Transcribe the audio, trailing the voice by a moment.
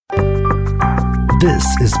This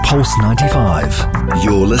is Pulse 95.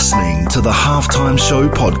 You're listening to the Halftime Show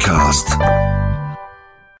podcast.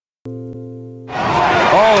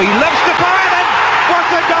 Oh, he lifts the fire and what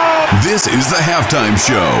a goal! This is the Halftime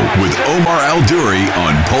Show with Omar Al Duri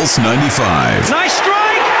on Pulse 95. Nice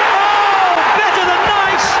strike! Oh, better than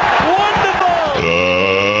nice! Wonderful!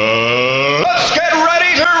 Let's get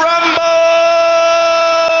ready to rumble!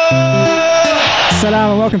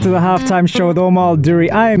 Salam and welcome to the Halftime Show with Omar Al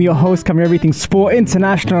Duri. I am your host, covering everything sport,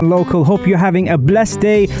 international and local. Hope you're having a blessed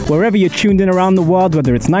day wherever you're tuned in around the world,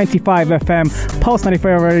 whether it's 95 FM,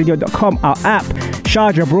 Pulse95Radio.com, our app,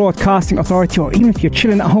 Sharjah Broadcasting Authority, or even if you're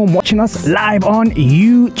chilling at home watching us live on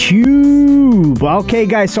YouTube. Okay,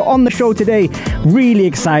 guys, so on the show today, really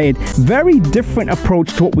excited. Very different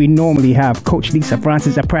approach to what we normally have. Coach Lisa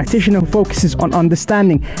Francis, a practitioner who focuses on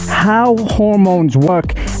understanding how hormones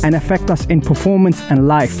work and affect us in performance and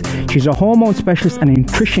life. She's a hormone specialist and a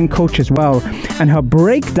nutrition coach as well. And her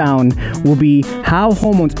breakdown will be how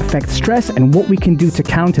hormones affect stress and what we can do to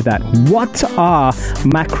counter that. What are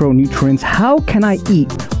macronutrients? How can I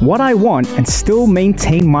eat what I want and still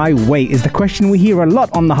maintain my weight is the question we hear a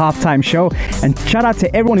lot on the Halftime Show. And shout out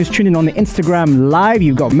to everyone who's tuning in on the Instagram live.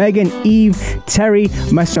 You've got Megan, Eve, Terry,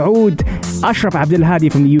 Masoud, Ashraf Abdul Hadi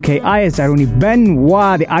from the UK, Ayaz Zaruni,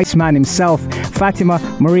 Benoit, the Iceman himself, Fatima,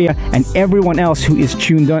 Maria, and everyone else who is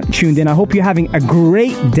tuned in. I hope you're having a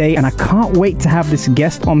great day, and I can't wait to have this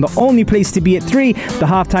guest on the only place to be at 3, the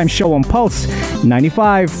Halftime Show on Pulse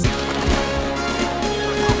 95.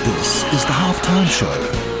 This is the Halftime Show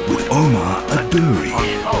with Omar Al Duri.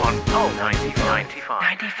 On Pulse 95.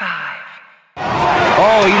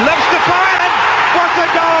 Oh, he lifts the fire and what a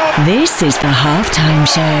goal! This is the Halftime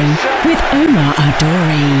Show with Omar Al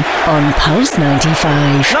Duri on Pulse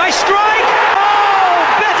 95. Nice strike!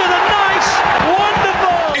 Oh, better than nice!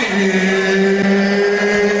 Wonderful!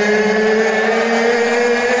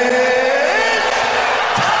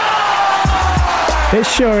 It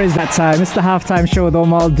sure is that time. It's the Halftime Show with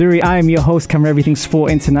Omar Al Duri. I am your host, covering everything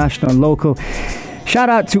sport, international and local. Shout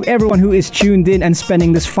out to everyone who is tuned in and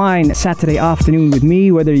spending this fine Saturday afternoon with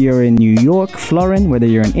me, whether you're in New York, Florin, whether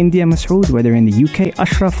you're in India, Masoud, whether in the UK,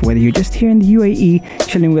 Ashraf, whether you're just here in the UAE,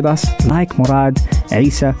 chilling with us, like Murad,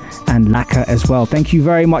 Isa, and Laka as well. Thank you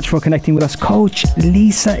very much for connecting with us. Coach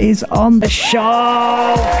Lisa is on the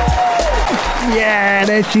show. Yeah,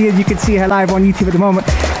 there she is. You can see her live on YouTube at the moment.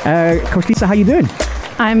 Coach Lisa, how you doing?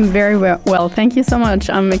 I'm very well. Thank you so much.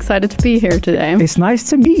 I'm excited to be here today. It's nice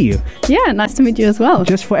to meet you. Yeah, nice to meet you as well.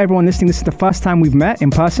 Just for everyone listening, this is the first time we've met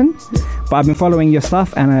in person, but I've been following your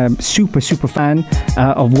stuff and I'm super fan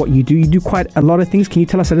of what you do. You do quite a lot of things. Can you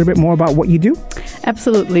tell us a little bit more about what you do?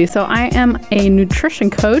 Absolutely. So I am a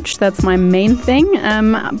nutrition coach. That's my main thing.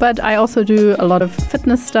 But I also do a lot of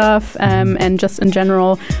fitness stuff and just in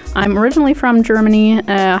general. I'm originally from Germany.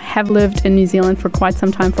 Have lived in New Zealand for quite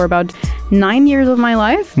some time, for about 9 years of my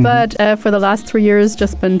life. But for the last 3 years,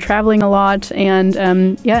 just been traveling a lot and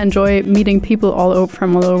enjoy meeting people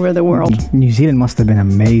from all over the world. New Zealand must have been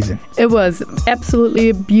amazing. It was absolutely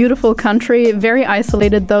a beautiful country, very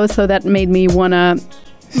isolated though, so that made me want to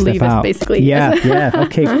leave it, basically. Yeah.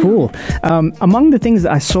 Okay, cool. Among the things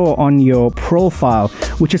that I saw on your profile,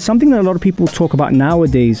 which is something that a lot of people talk about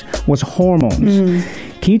nowadays, was hormones.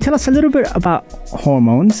 Can you tell us a little bit about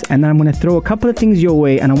hormones? And then I'm going to throw a couple of things your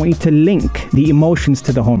way, and I want you to link the emotions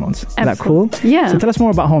to the hormones. Is that cool? Yeah. So tell us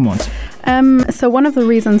more about hormones. So one of the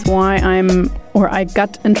reasons why I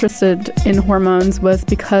got interested in hormones was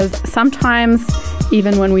because sometimes,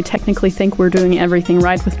 even when we technically think we're doing everything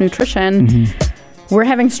right with nutrition, we're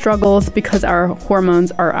having struggles because our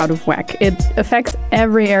hormones are out of whack. It affects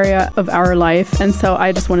every area of our life. And so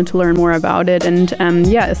I just wanted to learn more about it. And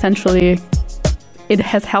essentially, it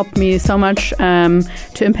has helped me so much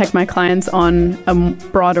to impact my clients on a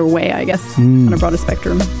broader way, I guess, on a broader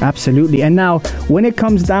spectrum. Absolutely. And now, when it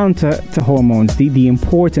comes down to hormones, the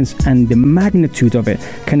importance and the magnitude of it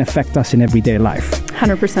can affect us in everyday life.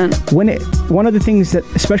 100%. One of the things that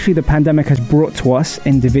especially the pandemic has brought to us,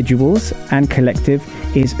 individuals and collective,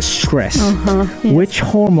 is stress. Yes. Which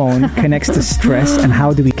hormone connects to stress and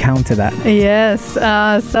how do we counter that? Yes.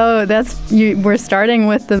 So we're starting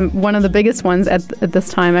with one of the biggest ones at this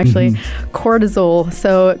time, actually, cortisol.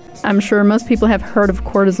 So I'm sure most people have heard of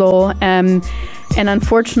cortisol. And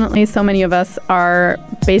unfortunately, so many of us are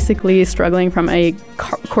basically struggling from a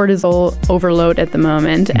cortisol overload at the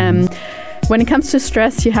moment. When it comes to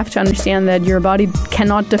stress, you have to understand that your body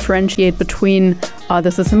cannot differentiate between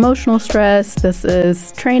this is emotional stress, this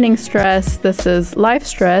is training stress, this is life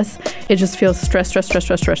stress. It just feels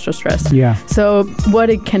stress. Yeah. So what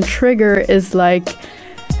it can trigger is like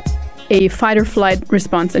a fight or flight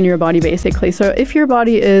response in your body, basically. So if your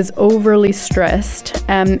body is overly stressed,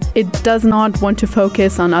 it does not want to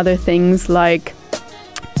focus on other things like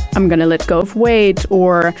I'm going to let go of weight,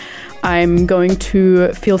 or I'm going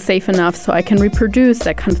to feel safe enough so I can reproduce,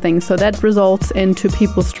 that kind of thing. So that results into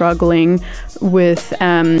people struggling with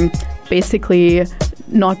basically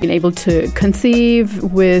not being able to conceive,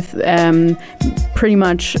 with pretty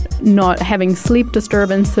much not having sleep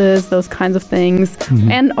disturbances, those kinds of things,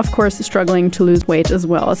 and of course struggling to lose weight as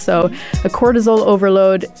well. So a cortisol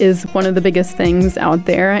overload is one of the biggest things out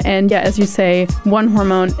there. And yeah, as you say, one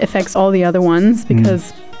hormone affects all the other ones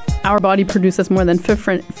because our body produces more than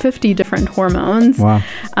 50 different hormones. Wow.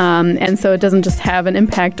 And so it doesn't just have an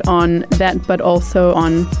impact on that, but also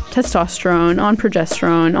on testosterone, on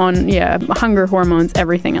progesterone, on hunger hormones,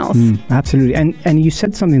 everything else. Absolutely. And you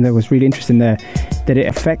said something that was really interesting there, that it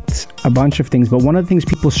affects a bunch of things. But one of the things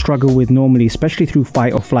people struggle with normally, especially through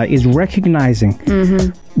fight or flight, is recognizing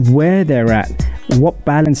where they're at, what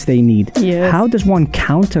balance they need. Yes. How does one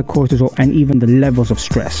counter cortisol and even the levels of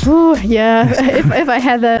stress? Oh, yeah. if I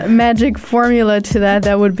had a magic formula to that,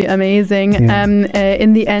 that would be amazing. Yeah.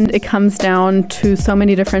 In the end, it comes down to so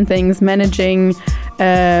many different things. Managing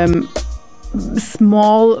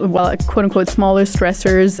small, well, quote unquote, smaller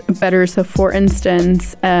stressors better. So for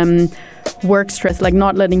instance, work stress, like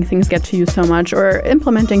not letting things get to you so much, or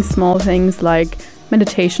implementing small things like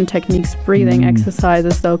meditation techniques, breathing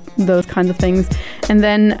exercises, those kinds of things. And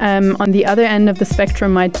then on the other end of the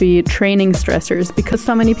spectrum might be training stressors, because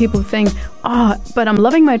so many people think, but I'm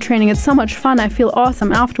loving my training, it's so much fun, I feel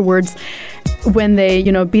awesome afterwards. When they,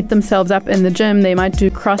 beat themselves up in the gym, they might do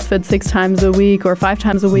CrossFit 6 times a week or 5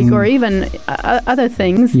 times a week, or even other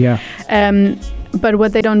things. Yeah. But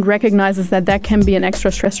what they don't recognize is that can be an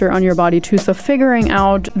extra stressor on your body too. So figuring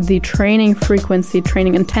out the training frequency,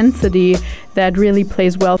 training intensity that really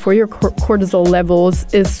plays well for your cortisol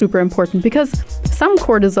levels is super important, because some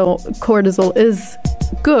cortisol is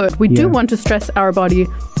good. We do want to stress our body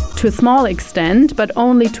to a small extent, but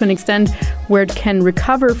only to an extent where it can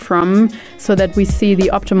recover from, so that we see the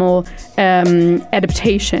optimal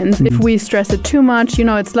adaptations. If we stress it too much,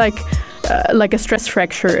 it's like a stress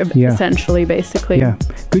fracture, essentially, basically. Yeah.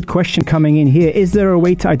 Good question coming in here. Is there a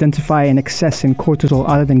way to identify an excess in cortisol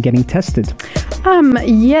other than getting tested?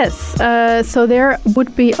 Yes. So there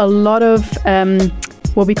would be a lot of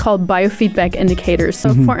what we call biofeedback indicators.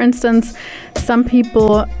 So for instance, some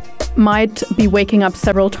people might be waking up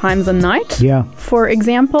several times a night. Yeah. For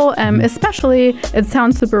example, especially, it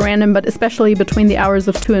sounds super random, but especially between the hours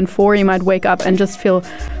of 2 and 4, you might wake up and just feel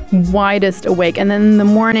widest awake, and then in the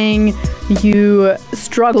morning you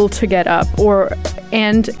struggle to get up,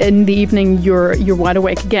 and in the evening you're wide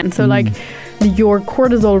awake again. So like your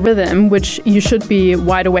cortisol rhythm, which you should be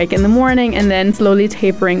wide awake in the morning and then slowly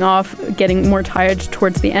tapering off, getting more tired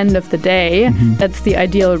towards the end of the day. That's the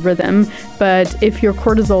ideal rhythm. But if your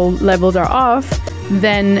cortisol levels are off,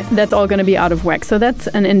 then that's all going to be out of whack. So that's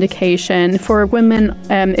an indication. For women,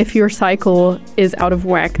 if your cycle is out of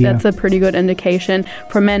whack, that's a pretty good indication.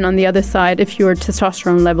 For men, on the other side, if your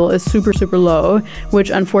testosterone level is super, super low,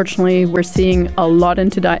 which unfortunately we're seeing a lot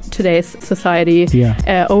in today's society,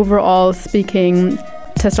 overall speaking,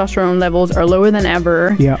 testosterone levels are lower than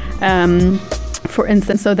ever. For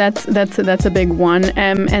instance, so that's a big one,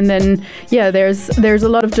 and then there's a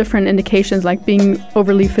lot of different indications, like being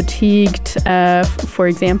overly fatigued, for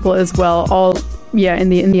example, as well. In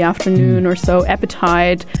the afternoon or so,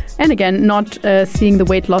 appetite, and again, not seeing the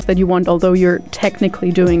weight loss that you want, although you're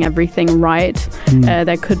technically doing everything right.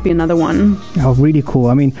 That could be another one. Oh, really cool.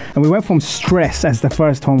 I mean, and we went from stress as the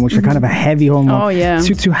first hormone, which is kind of a heavy hormone,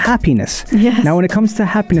 to happiness. Yes. Now, when it comes to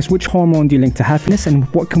happiness, which hormone do you link to happiness, and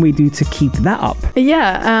what can we do to keep that up?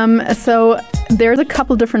 So there's a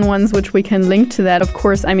couple different ones which we can link to that. Of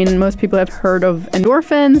course, I mean, most people have heard of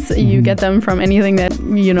endorphins. You get them from anything that,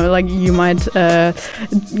 like you might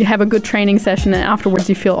have a good training session and afterwards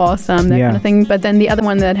you feel awesome, that kind of thing. But then the other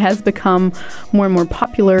one that has become more and more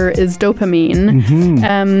popular is dopamine.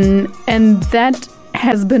 And that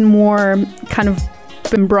has been more kind of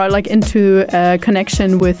been brought into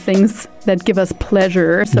connection with things that give us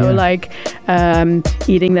pleasure. So like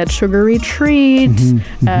eating that sugary treat,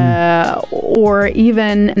 or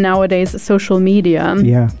even nowadays social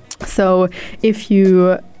media. So if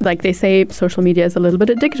you, like they say, social media is a little bit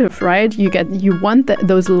addictive, right? You want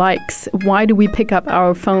those likes. Why do we pick up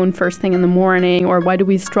our phone first thing in the morning, or why do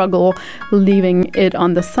we struggle leaving it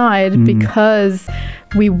on the side? Because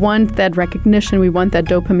we want that recognition, we want that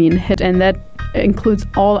dopamine hit, and that includes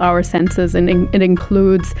all our senses, and it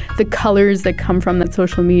includes the colors that come from that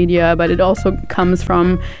social media, but it also comes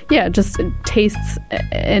from, just tastes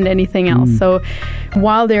and anything else. So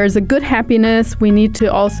while there's a good happiness, we need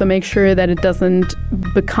to also make sure that it doesn't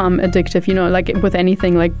become addictive. Like with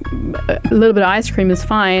anything, like a little bit of ice cream is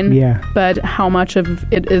fine, but how much of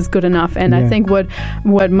it is good enough? And I think what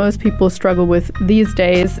most people struggle with these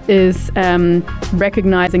days is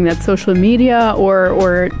recognizing that social media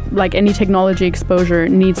or like any technology exposure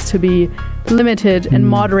needs to be limited and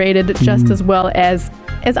moderated just as well as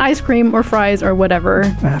ice cream or fries or whatever.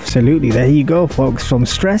 Absolutely. There you go, folks. From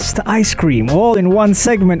stress to ice cream, all in one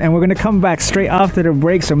segment. And we're going to come back straight after the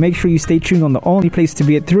break. So make sure you stay tuned on the only place to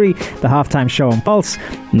be at 3, the Halftime Show on Pulse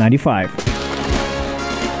 95.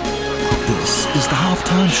 This is the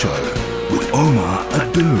Halftime Show with Omar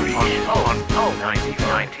Adouri. On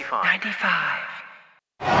 95.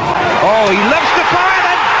 Oh, he lifts the fire,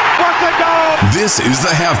 then what a goal! This is the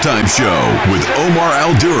Halftime Show with Omar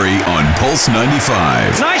Al-Duri on Pulse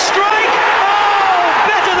 95. Nice strike! Oh,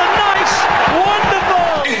 better than nice!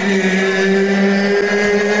 Wonderful!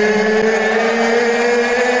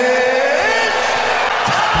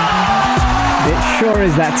 It sure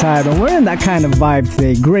is that time, and we're in that kind of vibe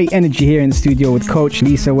today. Great energy here in the studio with Coach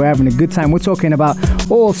Lisa. We're having a good time. We're talking about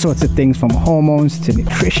all sorts of things, from hormones to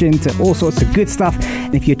nutrition to all sorts of good stuff.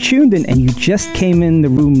 And if you're tuned in and you just came in the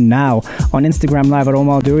room now on Instagram Live at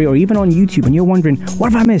Omar Duri, or even on YouTube, and you're wondering,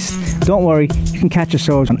 what have I missed? Don't worry, you can catch us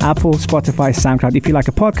shows on Apple, Spotify, SoundCloud if you like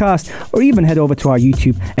a podcast, or even head over to our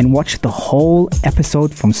YouTube and watch the whole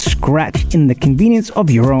episode from scratch in the convenience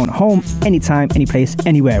of your own home, anytime, any place,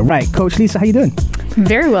 anywhere. Right, Coach Lisa, how you doing?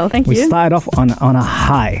 Very well, thank you. We started off on a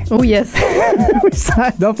high. Oh, yes. We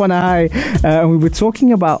started off on a high. And we were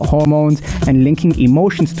talking about hormones and linking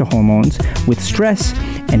emotions to hormones with stress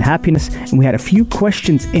and happiness. And we had a few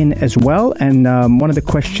questions in as well. And one of the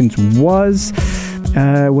questions was,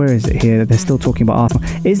 where is it here? They're still talking about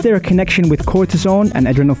Arsenal. Is there a connection with cortisone and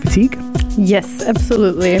adrenal fatigue? Yes,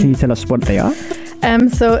 absolutely. Can you tell us what they are?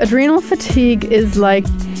 So adrenal fatigue is like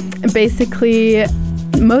basically...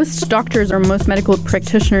 most doctors or most medical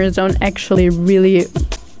practitioners don't actually really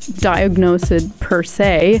diagnose it per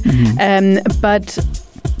se, but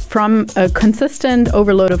from a consistent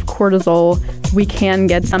overload of cortisol, we can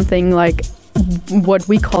get something like what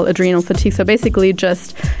we call adrenal fatigue. So basically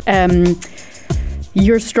just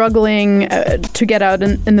you're struggling to get out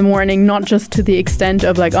in the morning, not just to the extent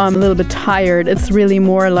of like, oh, I'm a little bit tired. It's really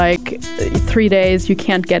more like 3 days you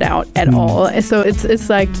can't get out at all. So it's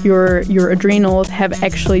like your adrenals have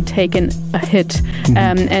actually taken a hit,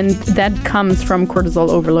 and that comes from cortisol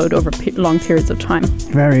overload over long periods of time.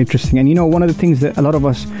 Very interesting. And one of the things that a lot of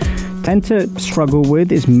us tend to struggle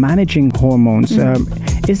with is managing hormones.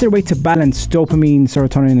 Is there a way to balance dopamine,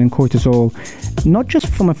 serotonin, and cortisol, not just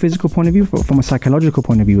from a physical point of view, but from a psychological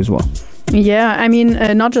point of view as well? Yeah, I mean,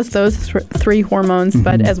 not just those three hormones,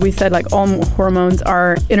 but as we said, like all hormones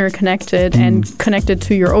are interconnected and connected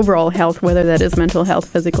to your overall health, whether that is mental health,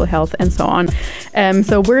 physical health, and so on.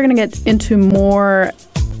 So we're going to get into more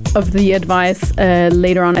of the advice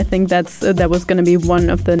later on. I think that was going to be one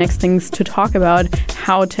of the next things to talk about,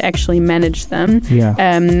 how to actually manage them.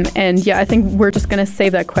 I think we're just going to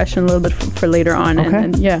save that question a little bit for later on.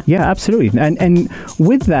 Okay. Yeah, absolutely. And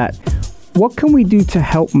with that, what can we do to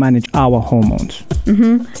help manage our hormones?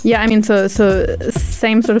 Yeah, I mean, so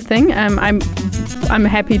same sort of thing. I'm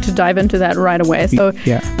happy to dive into that right away. So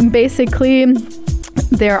basically,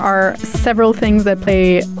 there are several things that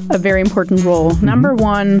play a very important role. Number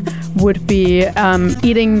one would be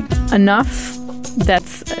eating enough.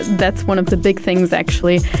 That's one of the big things,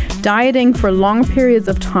 actually. Dieting for long periods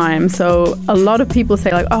of time. So a lot of people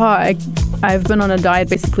say like, I've been on a diet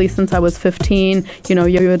basically since I was 15,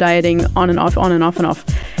 yo-yo dieting on and off.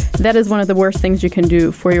 That is one of the worst things you can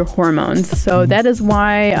do for your hormones. So that is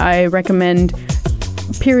why I recommend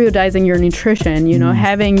periodizing your nutrition,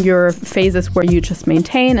 having your phases where you just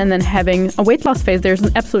maintain and then having a weight loss phase. There's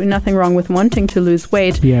absolutely nothing wrong with wanting to lose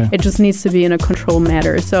weight. It just needs to be in a controlled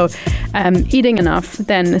manner. So eating enough.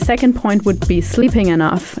 Then the second point would be sleeping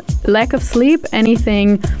enough. Lack of sleep,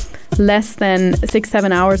 anything less than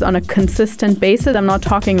 6-7 hours on a consistent basis. I'm not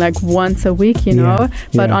talking like once a week,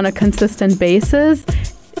 but on a consistent basis,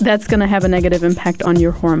 that's going to have a negative impact on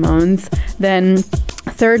your hormones. Then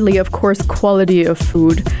thirdly, of course, quality of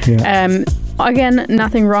food. Again,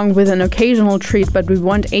 nothing wrong with an occasional treat, but we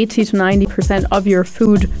want 80 to 90% of your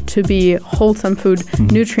food to be wholesome food,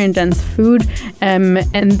 nutrient-dense food,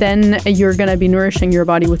 and then you're going to be nourishing your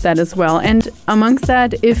body with that as well. And amongst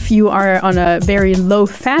that, if you are on a very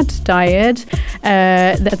low-fat diet,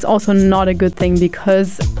 that's also not a good thing,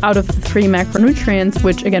 because out of the 3 macronutrients,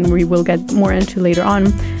 which again we will get more into later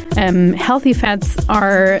on, healthy fats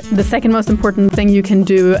are the second most important thing you can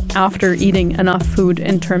do after eating enough food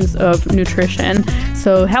in terms of nutrition.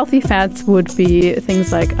 So healthy fats would be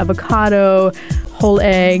things like avocado, whole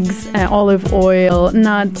eggs, olive oil,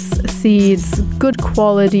 nuts, seeds, good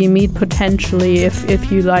quality meat potentially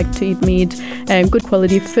if you like to eat meat, good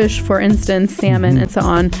quality fish, for instance, salmon and so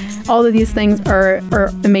on. All of these things are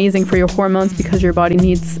amazing for your hormones, because your body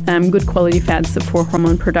needs good quality fats for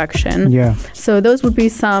hormone production. Yeah. So those would be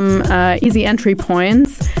some easy entry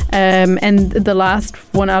points. And the last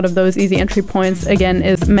one out of those easy entry points, again,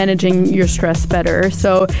 is managing your stress better.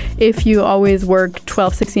 So if you always work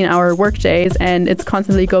 12, 16-hour work days and it's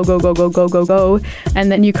constantly go,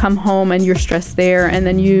 and then you come home and you're stressed there, and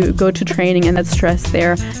then you go to training and that's stress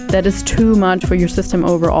there, that is too much for your system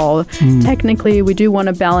overall. Technically, we do want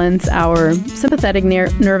to balance our sympathetic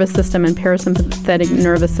nervous system and parasympathetic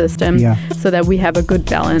nervous system so that we have a good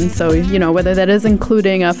balance. So, whether that is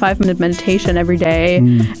including a 5-minute meditation every day,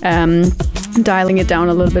 dialing it down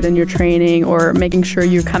a little bit in your training, or making sure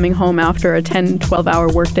you're coming home after a 10, 12-hour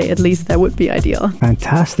workday at least, that would be ideal.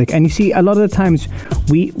 Fantastic. And you see, a lot of the times,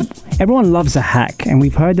 everyone loves a hack, and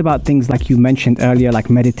we've heard about things like you mentioned earlier, like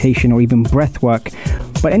meditation or even breath work.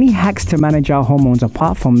 But any hacks to manage our hormones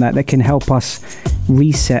apart from that can help us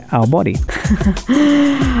reset our body?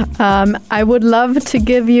 I would love to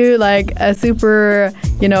give you like a super,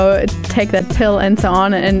 take that pill and so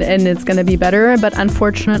on, and it's going to be better. But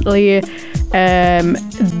unfortunately,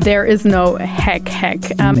 there is no hack.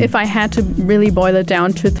 If I had to really boil it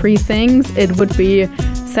down to 3 things, it would be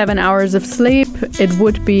 7 hours of sleep, it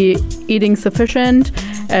would be eating sufficient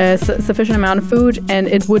amount of food, and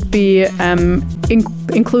it would be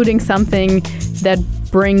including something that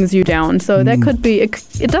brings you down. So that could be,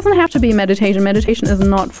 it doesn't have to be meditation. Meditation is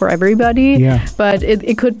not for everybody, but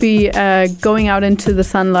it could be going out into the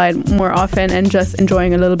sunlight more often and just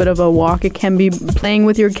enjoying a little bit of a walk. It can be playing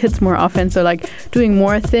with your kids more often. So like doing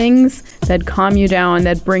more things that calm you down,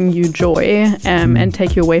 that bring you joy, and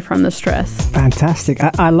take you away from the stress. Fantastic.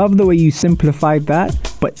 I love the way you simplified that,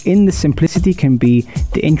 but in the simplicity can be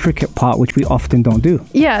the intricate part, which we often don't do.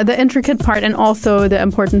 Yeah, the intricate part, and also the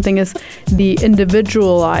important thing is the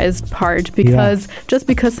individualized part, because just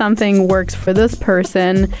because something works for this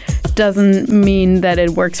person doesn't mean that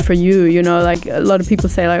it works for you. Like a lot of people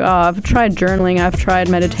say like, oh, I've tried journaling, I've tried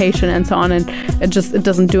meditation and so on, and it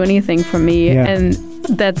doesn't do anything for me. And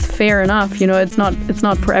that's fair enough. It's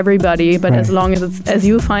not for everybody, but as long as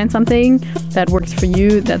you find something that works for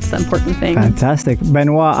you, that's the important thing. Fantastic.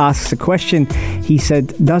 Benoit asks a question. He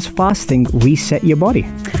said, does fasting reset your body?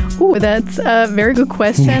 Oh, that's a very good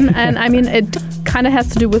question. And I mean, it kind of has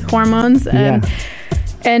to do with hormones.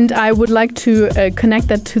 And I would like to connect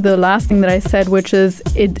that to the last thing that I said, which is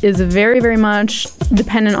it is very, very much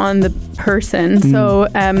dependent on the person. So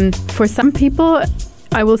for some people,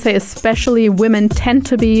 I will say especially women tend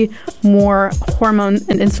to be more hormone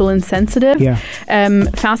and insulin sensitive.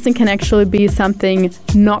 Fasting can actually be something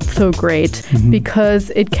not so great because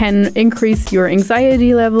it can increase your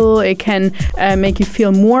anxiety level, it can make you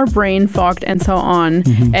feel more brain fogged and so on.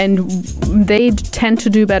 And they tend to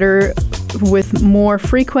do better with more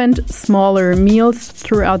frequent, smaller meals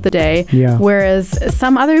throughout the day. Whereas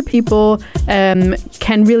some other people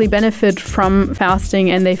can really benefit from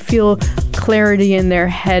fasting, and they feel clarity in their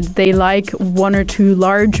head. They like 1 or 2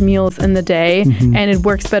 large meals in the day, and it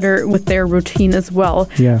works better with their routine as well.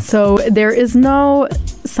 So there is no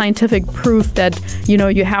scientific proof that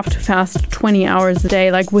you have to fast 20 hours a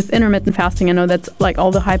day. Like with intermittent fasting, I know that's like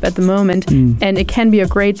all the hype at the moment, and it can be a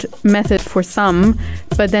great method for some,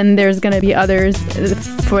 but then there's going to be others,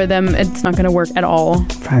 for them it's not going to work at all.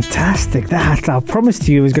 Fantastic. That, I promised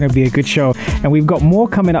you, it was going to be a good show, and we've got more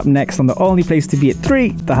coming up next on the only place to be at 3,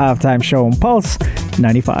 the Halftime Show on Pulse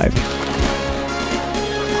 95.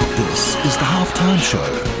 This is the Halftime Show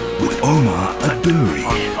with Omar Adouri.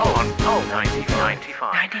 On Pulse 95.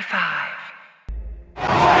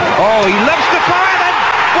 Oh, he loves the fire then!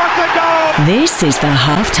 What a goal! This is the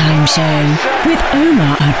Halftime Show with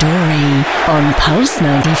Omar Adouri on Pulse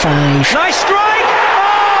 95. Nice strike!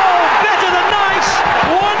 Oh, better than nice!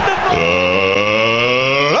 Wonderful!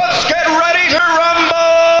 Let's get ready to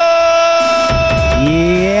rumble!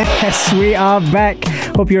 Yes, we are back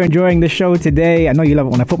Hope you're enjoying the show today. I know you love it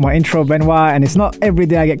when I put my intro, Benoit, and it's not every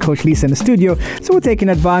day I get Coach Lisa in the studio, so we're taking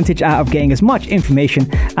advantage out of getting as much information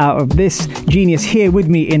out of this genius here with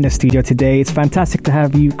me in the studio today. It's fantastic to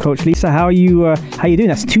have you, Coach Lisa. How are you doing?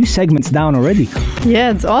 That's 2 segments down already.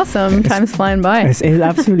 Yeah, it's awesome. Time's flying by. It's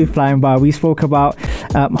absolutely flying by. We spoke about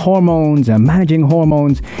hormones and managing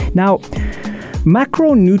hormones. Now,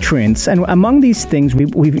 macronutrients, and among these things,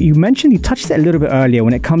 you touched it a little bit earlier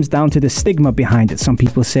when it comes down to the stigma behind it. Some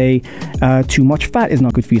people say too much fat is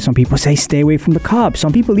not good for you. Some people say stay away from the carbs.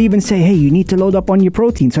 Some people even say, hey, you need to load up on your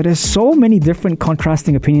protein. So there's so many different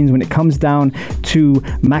contrasting opinions when it comes down to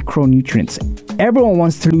macronutrients. Everyone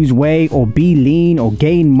wants to lose weight or be lean or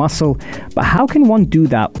gain muscle, but how can one do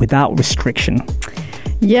that without restriction?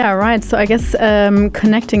 Yeah, right. So I guess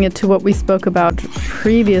connecting it to what we spoke about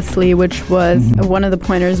previously, which was one of the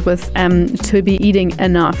pointers was to be eating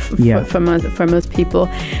enough for most people.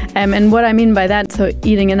 And what I mean by that, so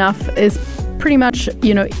eating enough is pretty much,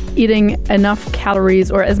 eating enough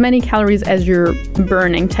calories or as many calories as you're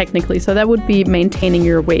burning technically. So that would be maintaining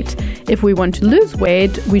your weight. If we want to lose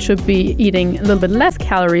weight, we should be eating a little bit less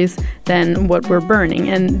calories than what we're burning.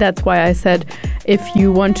 And that's why I said if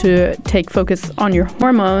you want to take focus on your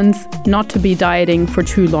hormones, not to be dieting for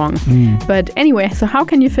too long. But anyway, so how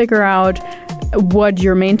can you figure out what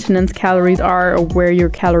your maintenance calories are or where your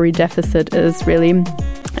calorie deficit is really?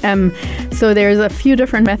 So there's a few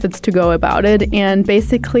different methods to go about it, and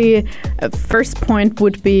basically first point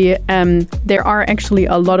would be there are actually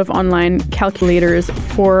a lot of online calculators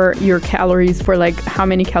for your calories, for like how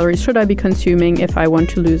many calories should I be consuming if I want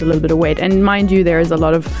to lose a little bit of weight. And mind you, there is a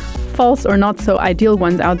lot of false or not so ideal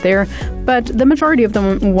ones out there, but the majority of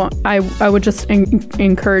them, I would just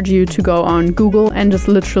encourage you to go on Google and just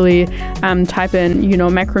literally type in,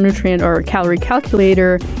 macronutrient or calorie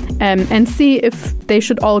calculator and see if they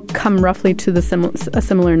should all come roughly to a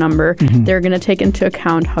similar number. They're going to take into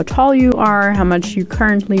account how tall you are, how much you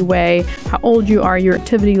currently weigh, how old you are, your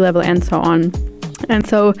activity level, and so on. And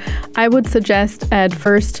so I would suggest at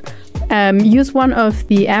first use one of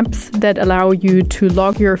the apps that allow you to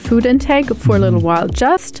log your food intake for a little while,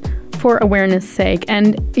 just for awareness sake.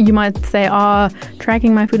 And you might say,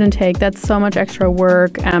 tracking my food intake, that's so much extra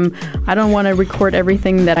work. I don't want to record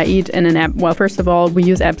everything that I eat in an app. Well, first of all, we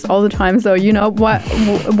use apps all the time. So,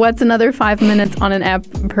 what's another 5 minutes on an app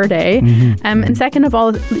per day? And second of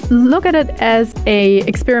all, look at it as a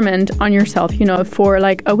experiment on yourself. For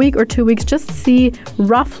like a week or 2 weeks, just see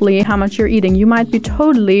roughly how much you're eating. You might be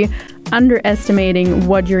totally underestimating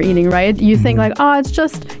what you're eating, right? You think like, it's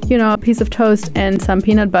just, a piece of toast and some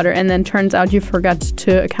peanut butter. And then turns out you forgot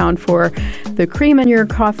to account for the cream in your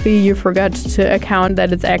coffee. You forgot to account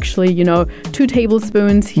that it's actually, 2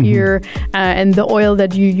 tablespoons here and the oil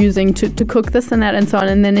that you're using to cook this and that and so on.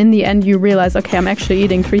 And then in the end, you realize, okay, I'm actually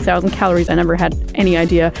eating 3,000 calories. I never had any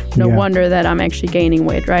idea. No wonder that I'm actually gaining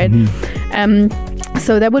weight, right?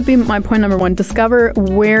 So that would be my point number 1. Discover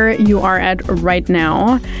where you are at right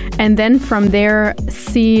now. And then from there,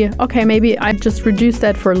 see, okay, maybe I just reduce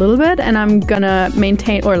that for a little bit and I'm going to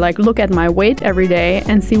maintain or like look at my weight every day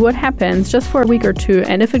and see what happens just for a week or 2.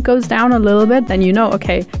 And if it goes down a little bit, then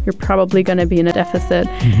okay, you're probably going to be in a deficit.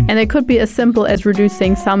 And it could be as simple as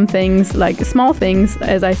reducing some things, like small things,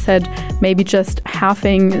 as I said, maybe just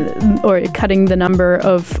halving or cutting the number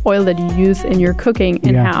of oil that you use in your cooking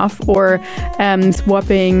in half, or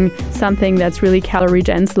swapping something that's really calorie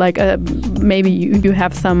dense, like maybe you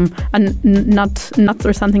have some nuts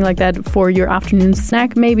or something like that for your afternoon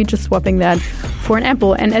snack, maybe just swapping that for an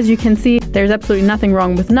apple. And as you can see, there's absolutely nothing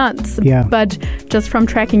wrong with nuts, but just from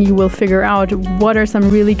tracking you will figure out what are some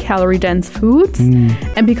really calorie dense foods.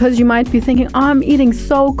 And because you might be thinking, I'm eating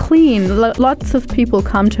so clean, lots of people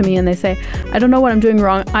come to me and they say, I don't know what I'm doing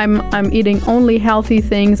wrong, I'm eating only healthy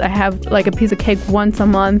things, I have like a piece of cake once a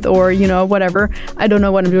month or whatever, I don't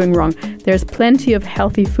know what I'm doing wrong. There's plenty of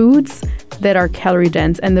healthy foods that are calorie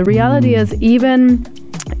dense, and the reality is, even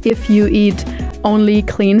if you eat only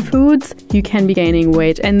clean foods, you can be gaining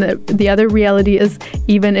weight. And the other reality is,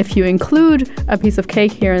 even if you include a piece of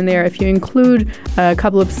cake here and there, if you include a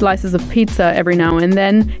couple of slices of pizza every now and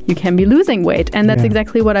then, you can be losing weight. And that's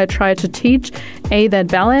exactly what I try to teach. A, that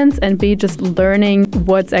balance, and B, just learning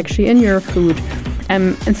what's actually in your food.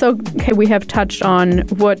 And so, okay, we have touched on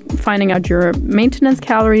finding out your maintenance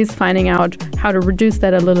calories, finding out how to reduce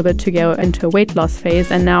that a little bit to go into a weight loss phase.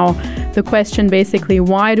 And now the question basically,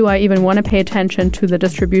 why do I even want to pay attention to the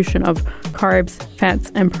distribution of carbs,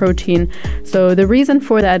 fats, and protein? So the reason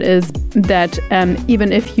for that is that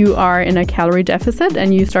even if you are in a calorie deficit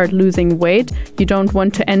and you start losing weight, you don't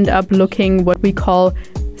want to end up looking what we call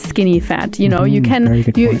skinny fat. You know, very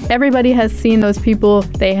good point. everybody has seen those people.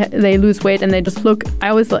 They lose weight and they just look. I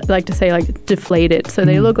always like to say like deflated. So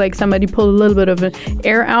they look like somebody pulled a little bit of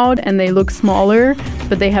air out and they look smaller,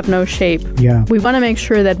 but they have no shape. Yeah. We want to make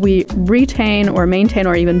sure that we retain or maintain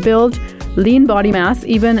or even build lean body mass.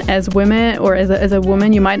 Even as women or as a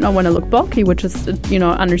woman, you might not want to look bulky, which is, you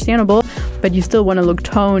know, understandable, but you still want to look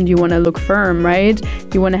toned. You want to look firm, right?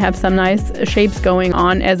 You want to have some nice shapes going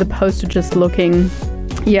on as opposed to just looking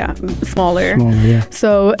smaller. Yeah.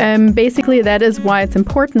 So basically that is why it's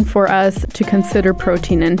important for us to consider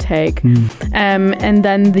protein intake. And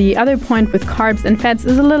then the other point with carbs and fats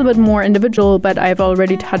is a little bit more individual, but I've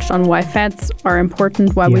already touched on why fats are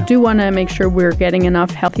important, why we do want to make sure we're getting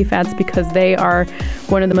enough healthy fats because they are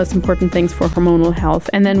one of the most important things for hormonal health.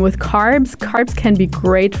 And then with carbs can be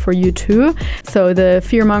great for you too. So the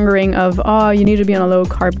fear-mongering of, you need to be on a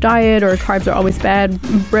low-carb diet or carbs are always bad,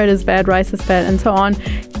 bread is bad, rice is bad, and so on,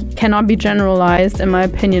 cannot be generalized, in my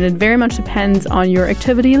opinion. It very much depends on your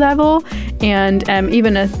activity level, and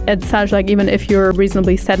even as such, like even if you're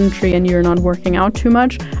reasonably sedentary and you're not working out too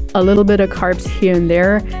much, a little bit of carbs here and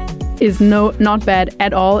there is not bad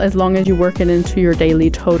at all as long as you work it into your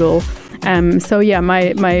daily total.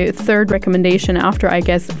 My third recommendation after, I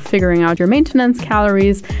guess, figuring out your maintenance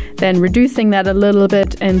calories, then reducing that a little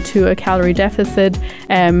bit into a calorie deficit,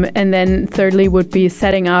 and then thirdly would be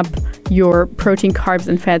setting up your protein, carbs,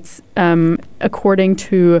 and fats according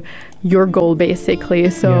to your goal, basically.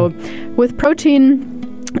 So with protein,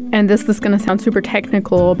 and this is going to sound super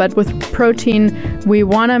technical, but with protein, we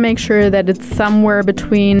want to make sure that it's somewhere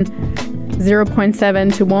between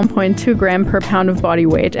 0.7 to 1.2 gram per pound of body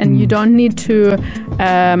weight. And you don't need to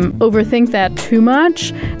overthink that too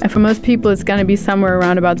much. And for most people, it's going to be somewhere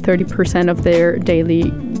around about 30% of their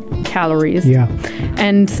daily calories. Yeah.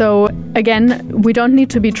 And so, again, we don't need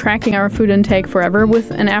to be tracking our food intake forever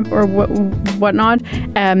with an app or whatnot,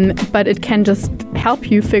 but it can just help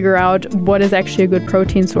you figure out what is actually a good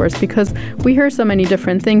protein source, because we hear so many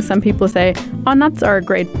different things. Some people say, nuts are a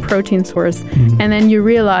great protein source. And then you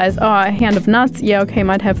realize, a hand of nuts,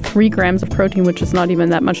 might have 3 grams of protein, which is not even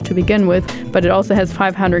that much to begin with, but it also has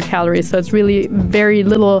 500 calories. So it's really very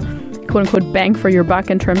little quote unquote bang for your buck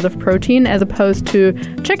in terms of protein, as opposed to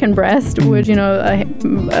chicken breast, which, a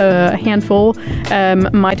handful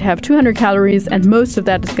might have 200 calories, and most of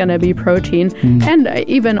that is going to be protein. And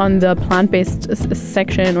even on the plant-based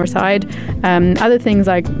section or side, other things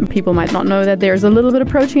like people might not know that there's a little bit of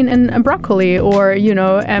protein in broccoli, or,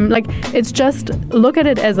 it's just look at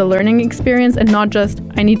it as a learning experience and not just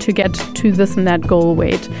I need to get to this and that goal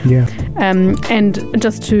weight. Yeah. And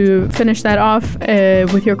just to finish that off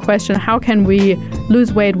with your question, how can we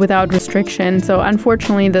lose weight without restriction? So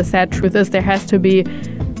unfortunately, the sad truth is there has to be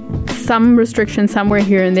some restriction somewhere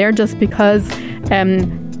here and there, just because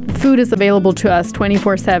food is available to us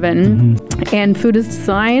 24/7, and food is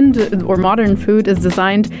designed, or modern food is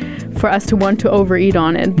designed for us to want to overeat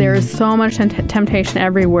on it. There is so much temptation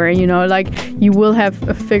everywhere, you will have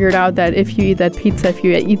figured out that if you eat that pizza, if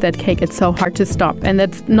you eat that cake, it's so hard to stop. And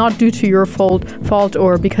that's not due to your fault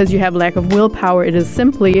or because you have lack of willpower. It is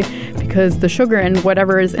simply because the sugar and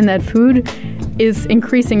whatever is in that food is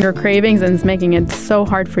increasing your cravings and is making it so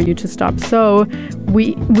hard for you to stop. So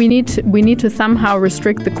we need to somehow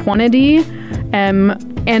restrict the quantity,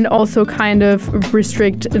 and also kind of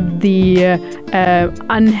restrict the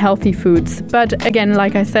unhealthy foods. But again,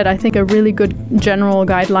 like I said, I think a really good general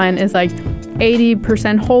guideline is like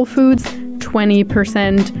 80% whole foods,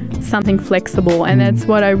 20% something flexible. And that's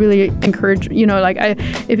what I really encourage.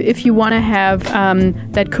 If you want to have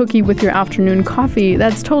that cookie with your afternoon coffee,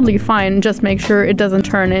 that's totally fine. Just make sure it doesn't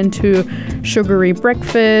turn into sugary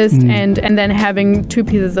breakfast, and then having 2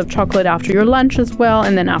 pieces of chocolate after your lunch as well,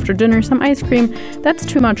 and then after dinner some ice cream. That's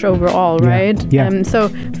too much overall, right? Yeah. So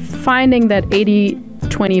finding that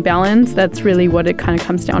 80-20 balance, that's really what it kind of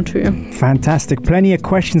comes down to. Fantastic. Plenty of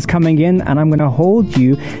questions coming in, and I'm going to hold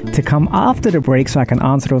you to come after the break so I can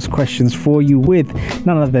answer those questions for you with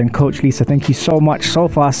none other than Coach Lisa. Thank you so much. So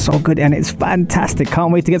far, so good, and it's fantastic.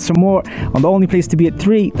 Can't wait to get some more on the only place to be at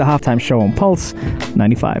 3, the Halftime Show on Pulse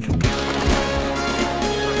 95.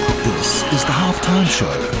 This is the Halftime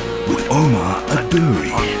Show with Omar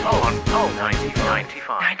Adouri. On Pulse 95.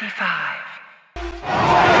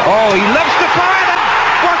 Oh, he loves the fire!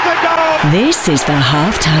 What a goal! This is the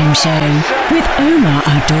Halftime Show with Omar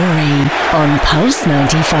Adouri on Pulse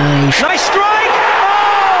 95. Nice strike!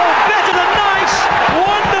 Oh, better than nice!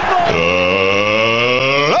 Wonderful!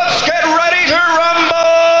 Let's get ready to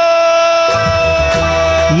rumble!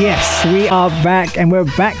 Yes, we are back, and we're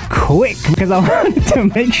back quick because I wanted to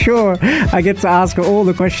make sure I get to ask all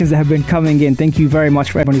the questions that have been coming in. Thank you very much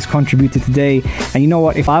for everyone who's contributed today. And you know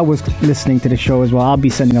what? If I was listening to the show as well, I'll be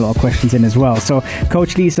sending a lot of questions in as well. So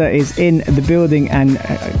Coach Lisa is in the building and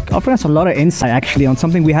offering us a lot of insight actually on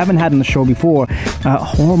something we haven't had on the show before.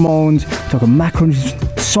 Hormones, talking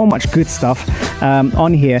macros, so much good stuff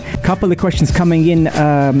on here. A couple of questions coming in,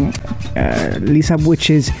 Lisa, which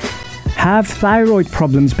is, have thyroid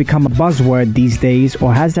problems become a buzzword these days,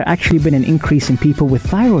 or has there actually been an increase in people with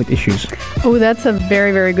thyroid issues? Oh, that's a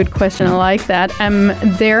very, very good question. I like that.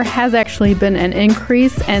 There has actually been an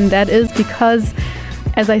increase, and that is because,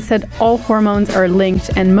 as I said, all hormones are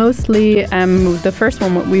linked, and mostly the first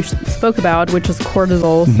one what we spoke about, which is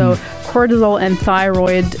cortisol. Mm-hmm. So cortisol and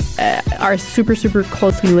thyroid are super, super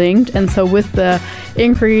closely linked. And so with the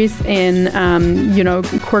increase in,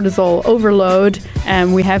 cortisol overload,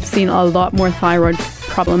 we have seen a lot more thyroid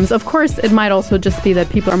problems. Of course, it might also just be that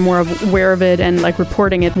people are more aware of it and like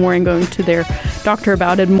reporting it more and going to their doctor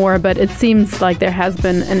about it more. But it seems like there has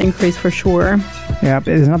been an increase for sure. Yeah,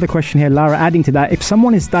 there's another question here, Lara, adding to that. If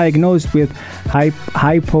someone is diagnosed with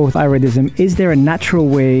hypothyroidism, is there a natural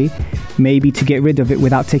way maybe to get rid of it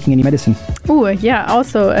without taking any medicine? Oh, yeah,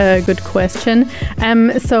 also a good question.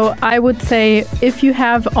 So I would say if you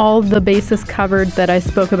have all the bases covered that I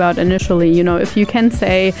spoke about initially, if you can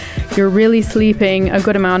say you're really sleeping a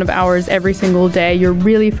good amount of hours every single day, you're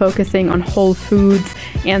really focusing on whole foods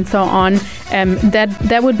and so on,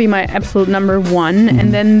 that would be my absolute number one. Mm-hmm.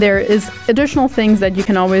 And then there is additional things that you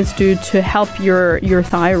can always do to help your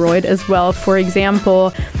thyroid as well. For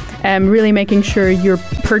example, really making sure you're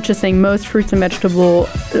purchasing most fruits and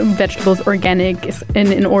vegetables organic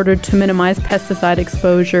in order to minimize pesticide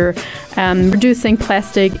exposure. Reducing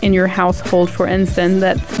plastic in your household, for instance,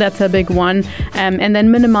 that's a big one. And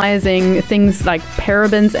then minimizing things like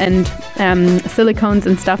parabens and silicones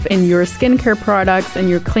and stuff in your skincare products and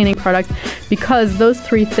your cleaning products, because those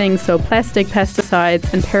three things, so plastic,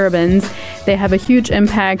 pesticides, and parabens, they have a huge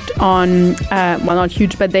impact on, not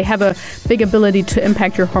huge, but they have a big ability to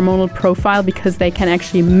impact your hormonal profile because they can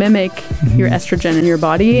actually mimic your estrogen in your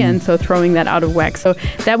body, and so throwing that out of whack. So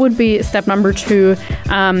that would be step number 2.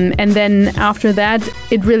 And then after that,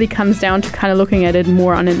 it really comes down to kind of looking at it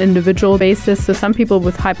more on an individual basis. So some people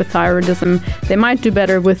with hypothyroidism, they might do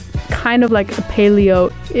better with kind of like a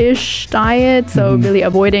paleo-ish diet, so really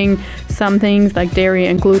avoiding some things like dairy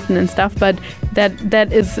and gluten and stuff, but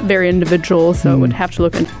that is very individual, so would have to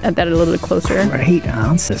look at that a little bit closer. Great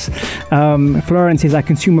answers. Florence says, I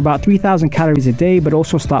consume about 3,000 calories a day, but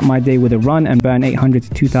also start my day with a run and burn 800 to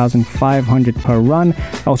 2,500 per run.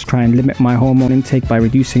 I also try and limit my hormone intake by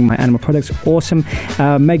reducing my animal products. Awesome.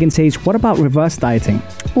 Megan says, what about reverse dieting?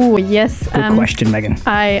 Oh, yes. Good question, Megan.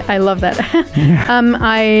 I love that.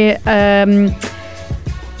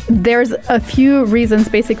 There's a few reasons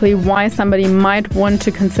basically why somebody might want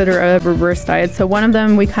to consider a reverse diet. So one of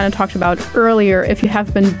them we kind of talked about earlier. If you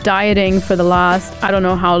have been dieting for the last, I don't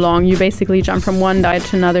know how long, you basically jump from one diet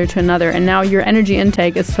to another, and now your energy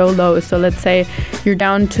intake is so low. So let's say you're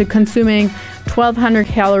down to consuming 1,200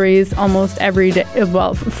 calories almost every day,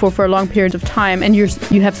 for a long period of time, and you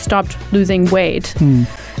have stopped losing weight.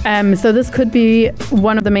 So this could be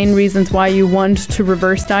one of the main reasons why you want to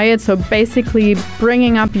reverse diet. So basically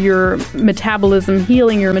bringing up your metabolism,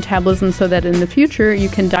 healing your metabolism so that in the future you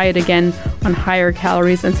can diet again on higher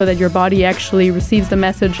calories, and so that your body actually receives the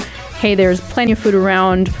message, hey, there's plenty of food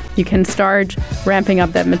around, you can start ramping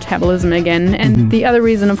up that metabolism again. And the other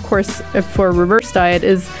reason, of course, for a reverse diet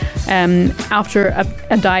is after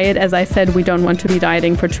a diet, as I said, we don't want to be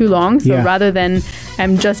dieting for too long. So rather than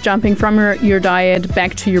just jumping from your diet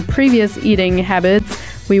back to your previous eating habits,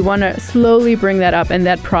 we want to slowly bring that up, and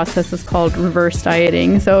that process is called reverse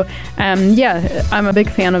dieting. So, I'm a big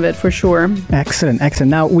fan of it for sure. Excellent.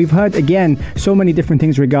 Now, we've heard, again, so many different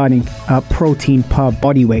things regarding protein per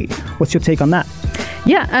body weight. What's your take on that?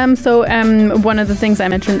 Yeah, so one of the things I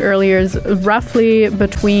mentioned earlier is roughly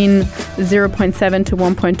between 0.7 to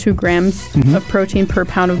 1.2 grams of protein per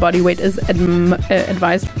pound of body weight is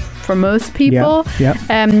advised for most people.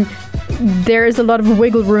 There is a lot of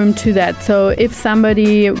wiggle room to that. So if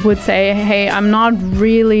somebody would say, hey, I'm not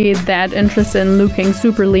really that interested in looking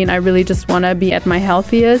super lean, I really just want to be at my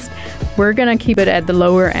healthiest, we're going to keep it at the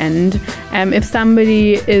lower end. If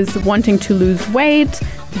somebody is wanting to lose weight,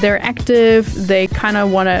 they're active, they kind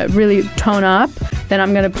of want to really tone up, then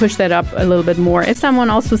I'm going to push that up a little bit more. If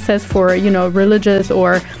someone also says for, religious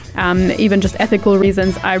or even just ethical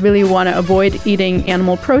reasons, I really want to avoid eating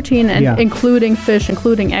animal protein, and including fish,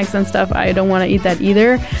 including eggs and stuff. I don't want to eat that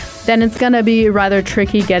either. Then it's going to be rather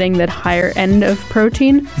tricky getting that higher end of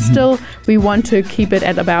protein. Still, we want to keep it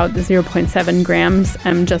at about 0.7 grams,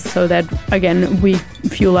 just so that, again, we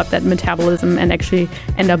fuel up that metabolism and actually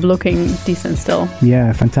end up looking decent still.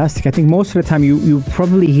 Yeah, fantastic. I think most of the time you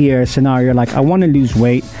probably hear a scenario like, I want to lose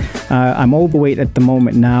weight, I'm overweight at the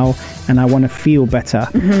moment now, and I want to feel better.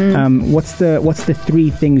 What's the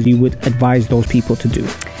 3 things you would advise those people to do?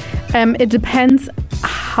 It depends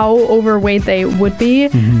how overweight they would be.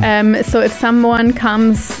 So if someone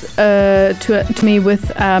comes to me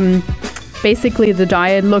with basically the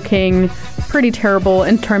diet looking pretty terrible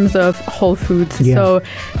in terms of whole foods. So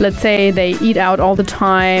let's say they eat out all the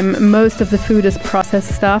time. Most of the food is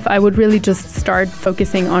processed stuff. I would really just start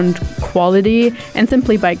focusing on quality, and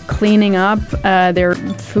simply by cleaning up their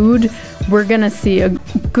food, we're going to see a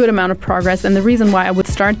good amount of progress. And the reason why I would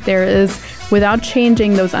start there is, without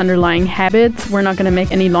changing those underlying habits, we're not going to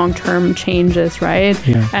make any long-term changes, right?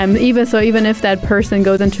 Even if that person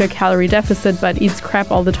goes into a calorie deficit but eats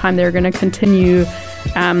crap all the time, they're going to continue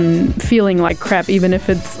feeling like crap, even if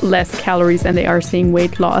it's less calories and they are seeing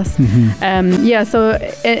weight loss. And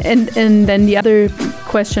then the other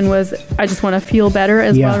question was, I just want to feel better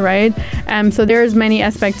as well, right? So there's many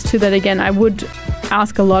aspects to that. Again, I would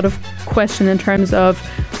ask a lot of questions in terms of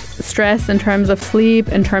stress, in terms of sleep,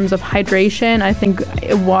 in terms of hydration. I think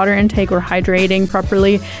water intake or hydrating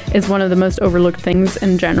properly is one of the most overlooked things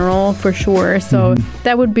in general, for sure. So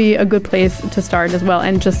that would be a good place to start as well.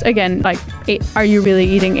 And just, again, like, are you really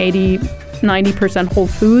eating 90% whole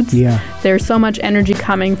foods? There's so much energy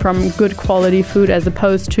coming from good quality food, as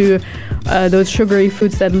opposed to those sugary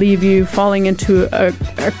foods that leave you falling into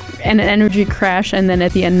an energy crash, and then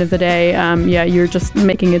at the end of the day, you're just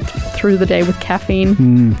making it through the day with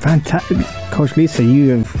caffeine. Fantastic. Coach Lisa, you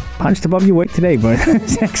have punched above your weight today, but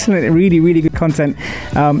it's excellent. Really, really good content.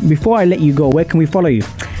 Before I let you go, where can we follow you?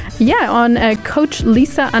 On Coach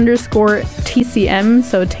Lisa _TCM,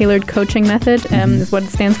 so Tailored Coaching Method is what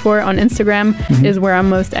it stands for. On Instagram is where I'm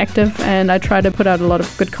most active, and I try to put out a lot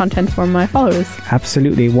of good content for my followers.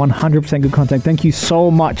 Absolutely, 100% good content. Thank you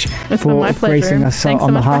so much for gracing us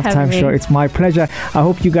on the Halftime Show. It's my pleasure. I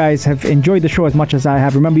hope you guys have enjoyed the show as much as I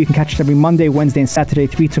have. Remember, you can catch it every Monday, Wednesday, and Saturday,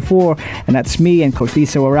 3 to 4, and that's me and Coach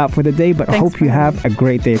Lisa. We're out for the day, but I hope you have a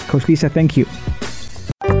great day. Coach Lisa, thank you.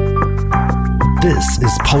 This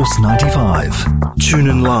is Pulse 95. Tune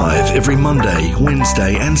in live every Monday,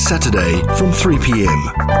 Wednesday and Saturday from 3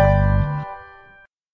 p.m.